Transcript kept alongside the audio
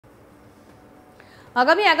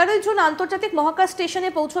আগামী 11 জুন আন্তর্জাতিক মহাকাশ স্টেশনে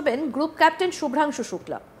পৌঁছবেন গ্রুপ ক্যাপ্টেন শুভ্রাংশু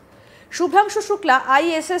শুক্লা। শুভ্রাংশু শুক্লা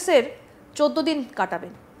ISS-এর 14 দিন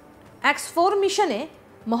কাটাবেন। ISS-4 মিশনে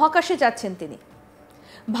মহাকাশে যাচ্ছেন তিনি।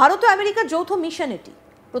 ভারত ও আমেরিকার যৌথ মিশন এটি।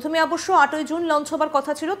 প্রথমে অবশ্য 8 জুন লঞ্চ হবার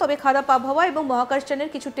কথা ছিল, তবে খারাপ আবহাওয়া এবং মহাকাশযানের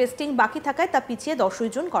কিছু টেস্টিং বাকি থাকায় তা পিছিয়ে 10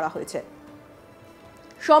 জুন করা হয়েছে।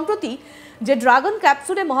 সম্প্রতি যে ড্রাগন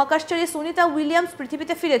ক্যাপসুলে মহাকাশচারী সুনিতা উইলিয়ামস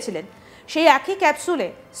পৃথিবীতে ফিরেছিলেন, সেই একই ক্যাপসুলে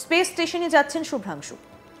স্পেস স্টেশনে যাচ্ছেন শুভ্রাংশু।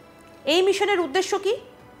 এই মিশনের উদ্দেশ্য কি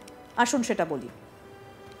আসুন সেটা বলি।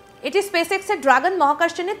 এটি স্পেসএক্সের ড্রাগন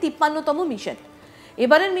মহাকাশযানের 53তম মিশন।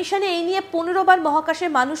 এবারের মিশনে এই নিয়ে 15 বার মহাকাশে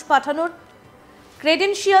মানুষ পাঠানোর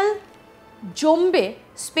ক্রেডেনশিয়াল জমবে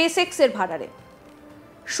স্পেসএক্সের ভাড়ারে।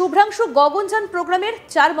 শুভ্রাংশু গগনযান প্রোগ্রামের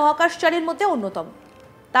 4 মহাকাশচারীর মধ্যে অন্যতম।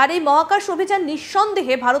 তার এই মহাকাশ অভিযান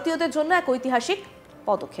নিঃসন্দেহে ভারতীয়দের জন্য এক ঐতিহাসিক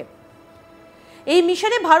পদক্ষেপ। এই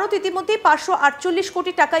মিশনে ভারত ইতিমধ্যে 548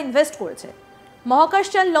 কোটি টাকা ইনভেস্ট করেছে।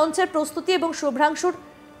 মহাকাশযান লঞ্চের প্রস্তুতি এবং শুভ্রাংশুর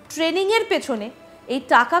ট্রেনিংয়ের পেছনে এই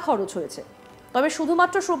টাকা খরচ হয়েছে। তবে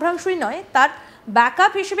শুধুমাত্র শুভ্রাংশুই নয়, তার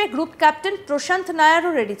ব্যাকআপ হিসেবে গ্রুপ ক্যাপ্টেন প্রশান্ত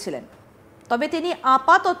নায়ারও রেডি ছিলেন। তবে তিনি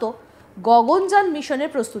আপাতত গগনযান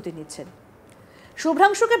মিশনের প্রস্তুতি নিচ্ছেন।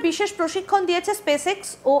 শুভ্রাংশুকে বিশেষ প্রশিক্ষণ দিয়েছে স্পেসএক্স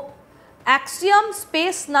ও অ্যাক্সিয়াম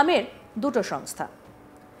স্পেস নামের দুটো সংস্থা।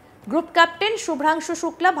 গ্রুপ ক্যাপ্টেন শুভ্রাংশু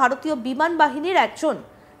শুক্লা ভারতীয় বিমান বাহিনীর একজন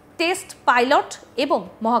টেস্ট পাইলট এবং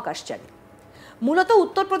মহাকাশচারী। মূলত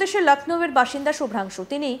উত্তরপ্রদেশের লখনৌয়ের বাসিন্দা শুভ্রাংশু।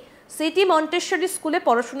 তিনি সিটি মন্টেশ্বরী স্কুলে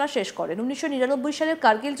পড়াশোনা শেষ করেন। 1999 সালের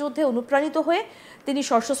কার্গিল যুদ্ধে অনুপ্রাণিত হয়ে তিনি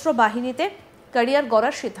সশস্ত্র বাহিনীতে ক্যারিয়ার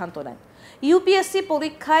গড়ার সিদ্ধান্ত নেন। ইউপিএসসি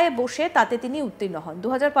পরীক্ষায় বসে তাতে তিনি উত্তীর্ণ হন।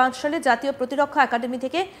 2005 সালে জাতীয় প্রতিরক্ষা একাডেমি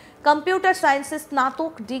থেকে কম্পিউটার সায়েন্সে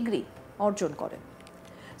স্নাতক ডিগ্রি অর্জন করেন।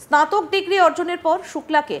 স্নাতক ডিগ্রি অর্জনের পর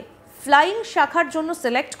শুক্লাকে ফ্লাইং শাখার জন্য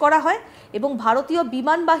সিলেক্ট করা হয় এবং ভারতীয়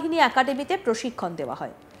বিমান বাহিনী একাডেমিতে প্রশিক্ষণ দেওয়া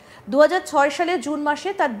হয়। 2006 সালে জুন মাসে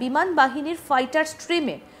তার বিমান বাহিনীর ফাইটার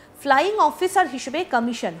স্ট্রিমে ফ্লাইং অফিসার হিসেবে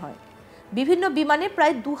কমিশন হয়। বিভিন্ন বিমানে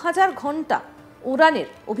প্রায় 2000 ঘন্টা উড়ানের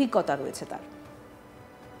অভিজ্ঞতা রয়েছে তার।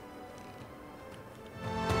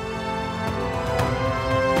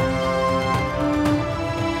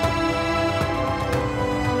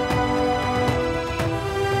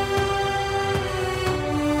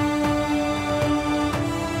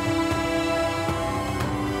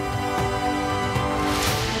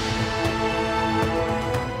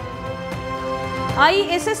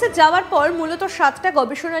 ISS-এ যাওয়ার পর মূলত 7টা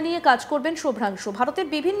গবেষণা নিয়ে কাজ করবেন শুভ্রাংশু। ভারতের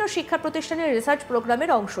বিভিন্ন শিক্ষা প্রতিষ্ঠানের রিসার্চ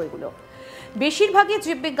প্রোগ্রামের অংশ এগুলো। বেশিরভাগই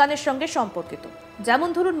জীববিজ্ঞানের সঙ্গে সম্পর্কিত। যেমন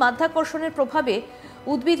ধরুন, মাধ্যাকর্ষণের প্রভাবে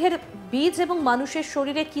উদ্ভিদের বীজ এবং মানুষের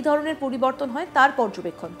শরীরে কী ধরনের পরিবর্তন হয় তার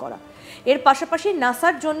পর্যবেক্ষণ করা। এর পাশাপাশি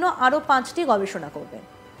নাসার জন্য আরও 5টি গবেষণা করবেন।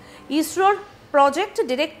 ইসরোর প্রজেক্ট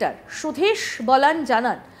ডিরেক্টর সুধীশ বলান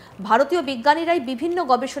জানান, ভারতীয় বিজ্ঞানীরাই বিভিন্ন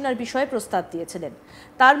গবেষণার বিষয়ে প্রস্তাব দিয়েছিলেন,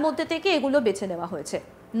 তার মধ্যে থেকে এগুলো বেছে নেওয়া হয়েছে।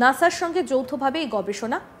 নাসার সঙ্গে যৌথভাবে এই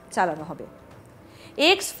গবেষণা চালানো হবে।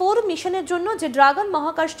 ISS-4 মিশনের জন্য যে ড্রাগন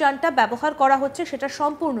মহাকাশযানটা ব্যবহার করা হচ্ছে সেটা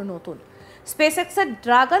সম্পূর্ণ নতুন। স্পেসএক্সের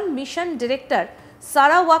ড্রাগন মিশন ডিরেক্টর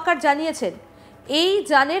সারা ওয়াকার জানিয়েছেন, এই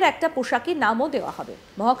যানের একটা পোশাকি নামও দেওয়া হবে।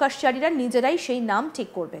 মহাকাশচারীরা নিজেরাই সেই নাম ঠিক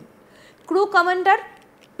করবেন। ক্রু কমান্ডার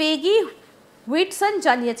পেগি হুইটসন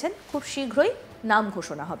জানিয়েছেন, খুব শীঘ্রই নাম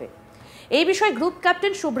ঘোষণা হবে। এই বিষয়ে গ্রুপ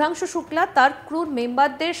ক্যাপ্টেন শুভ্রাংশু শুক্লা তার ক্রুর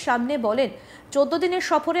মেম্বারদের সামনে বলেন, 14 দিনের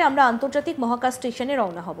সফরে আমরা আন্তর্জাতিক মহাকাশ স্টেশনে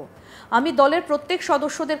রওনা হব। আমি দলের প্রত্যেক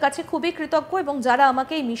সদস্যদের কাছে খুবই কৃতজ্ঞ এবং যারা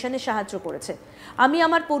আমাকে এই মিশনে সাহায্য করেছে। আমি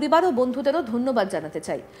আমার পরিবার ও বন্ধুদেরও ধন্যবাদ জানাতে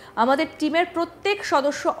চাই। আমাদের টিমের প্রত্যেক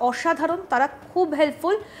সদস্য অসাধারণ, তারা খুব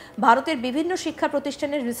হেল্পফুল। ভারতের বিভিন্ন শিক্ষা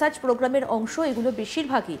প্রতিষ্ঠানের রিসার্চ প্রোগ্রামের অংশ এগুলো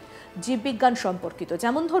বেশিরভাগই জীববিজ্ঞান সম্পর্কিত।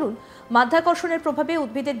 যেমন ধরুন, মাধ্যাকর্ষণের প্রভাবে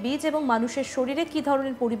উদ্ভিদের বীজ এবং মানুষের শরীরে কী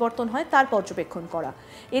ধরনের পরিবর্তন হয় তার পর্যবেক্ষণ করা।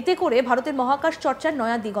 এতে করে ভারতের মহাকাশ চর্চার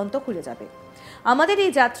নয়া দিগন্ত খুলে যাবে। আমাদের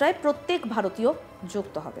এই যাত্রায় প্রত্যেক ভারতীয়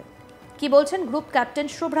যুক্ত হবে। কি বলছেন গ্রুপ ক্যাপ্টেন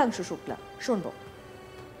শুভ্রাংশু শুক্লা, শুনব।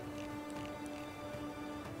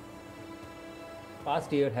 Past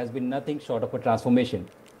year has been nothing short of a transformation,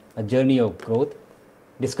 a journey of growth,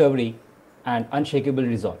 discovery, and unshakable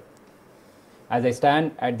resolve. As I stand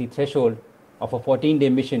at the threshold of a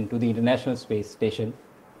 14-day mission to the International Space Station,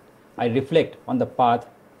 I reflect on the path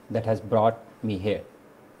that has brought me here.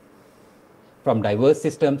 From diverse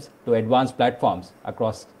systems to advanced platforms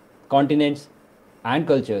across continents and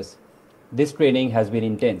cultures, this training has been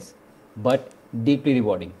intense but deeply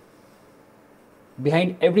rewarding. Behind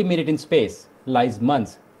every minute in space lies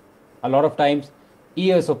months, a lot of times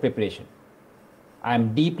years of preparation. I am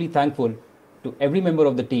deeply thankful to every member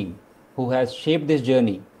of the team who has shaped this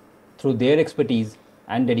journey through their expertise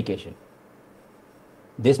and dedication.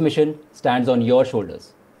 This mission stands on your shoulders.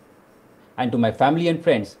 And to my family and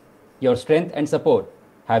friends Your strength and support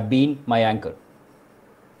have been my anchor.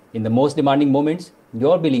 In the most demanding moments,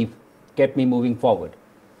 your belief kept me moving forward.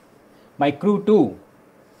 My crew too,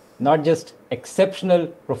 not just exceptional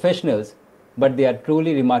professionals, but they are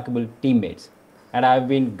truly remarkable teammates, and I have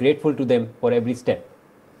been grateful to them for every step.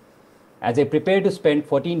 As I prepare to spend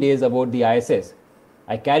 14 days aboard the ISS,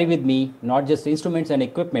 I carry with me not just instruments and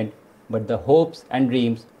equipment, but the hopes and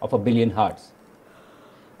dreams of a billion hearts.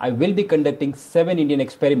 I will be conducting 7 Indian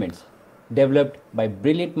experiments developed by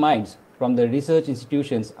brilliant minds from the research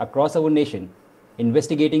institutions across our nation,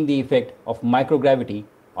 investigating the effect of microgravity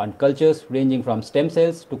on cultures ranging from stem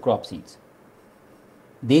cells to crop seeds.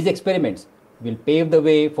 These experiments will pave the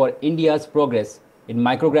way for India's progress in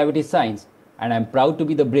microgravity science, and I am proud to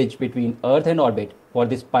be the bridge between Earth and orbit for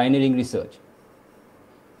this pioneering research.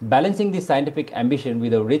 Balancing this scientific ambition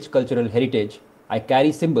with a rich cultural heritage, I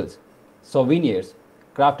carry symbols, souvenirs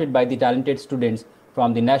crafted by the talented students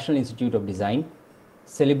from the National Institute of Design,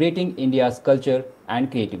 celebrating India's culture and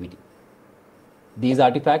creativity. These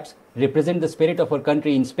artifacts represent the spirit of our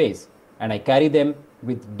country in space, and I carry them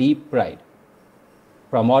with deep pride.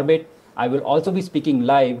 From orbit, I will also be speaking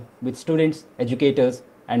live with students, educators,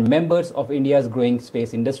 and members of India's growing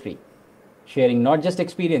space industry, sharing not just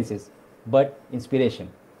experiences, but inspiration.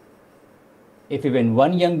 If even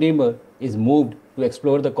one young dreamer is moved to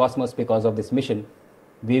explore the cosmos because of this mission,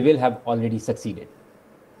 we will have already succeeded.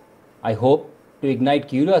 I hope to ignite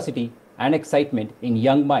curiosity and excitement in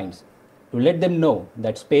young minds, to let them know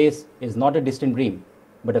that space is not a distant dream,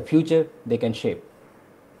 but a future they can shape.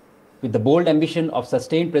 With the bold ambition of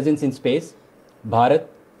sustained presence in space, Bharat,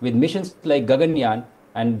 with missions like Gaganyaan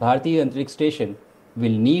and Bharatiya Antariksh Station,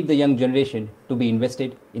 will need the young generation to be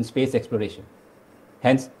invested in space exploration.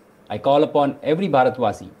 Hence, I call upon every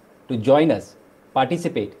Bharatvasi to join us,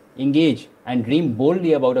 participate, engage, and dream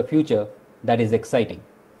boldly about a future that is exciting.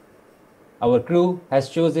 Our crew has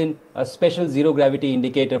chosen a special zero gravity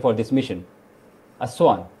indicator for this mission, a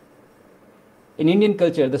swan. In Indian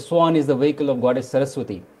culture, the swan is the vehicle of goddess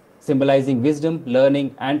Saraswati, symbolizing wisdom,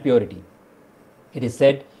 learning, and purity. It is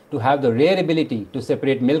said to have the rare ability to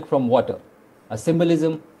separate milk from water, a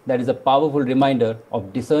symbolism that is a powerful reminder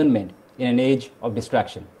of discernment in an age of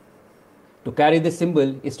distraction. To carry this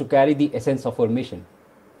symbol is to carry the essence of our mission: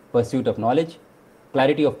 pursuit of knowledge,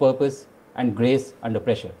 clarity of purpose, and grace under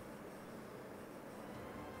pressure.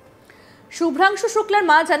 Subhrangshu শুক্লার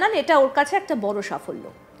মা জানান এটা ওর কাছে একটা বড় সাফল্য।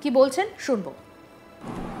 কি বলছেন শুনবো।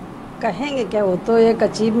 कहेंगे क्या, वो तो एक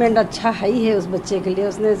अचीवमेंट अच्छा है ही है उस बच्चे के लिए।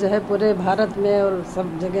 उसने जो है पूरे भारत में और सब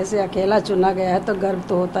जगह से अकेला चुना गया है, तो गर्व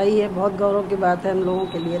तो होता ही है। बहुत गौरव की बात है हम लोगों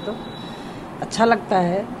के लिए, तो अच्छा लगता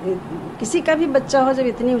है। किसी का भी बच्चा हो जब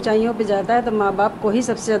इतनी ऊंचाइयों पे जाता है तो माँ बाप को ही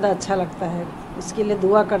सबसे ज़्यादा अच्छा लगता है। उसके लिए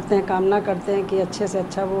दुआ करते हैं, कामना करते हैं कि अच्छे से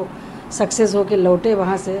अच्छा वो सक्सेस होकर लौटे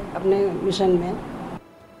वहाँ से अपने मिशन में।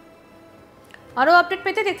 আরও আপডেট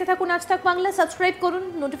পেতে দেখতে থাকুন আজ তাক বাংলা। সাবস্ক্রাইব করুন,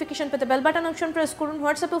 নোটিফিকেশন পেতে বেল বাটন অপশন প্রেস করুন,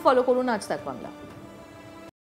 হোয়াটসঅ্যাপেও ফলো করুন আজ তাক বাংলা।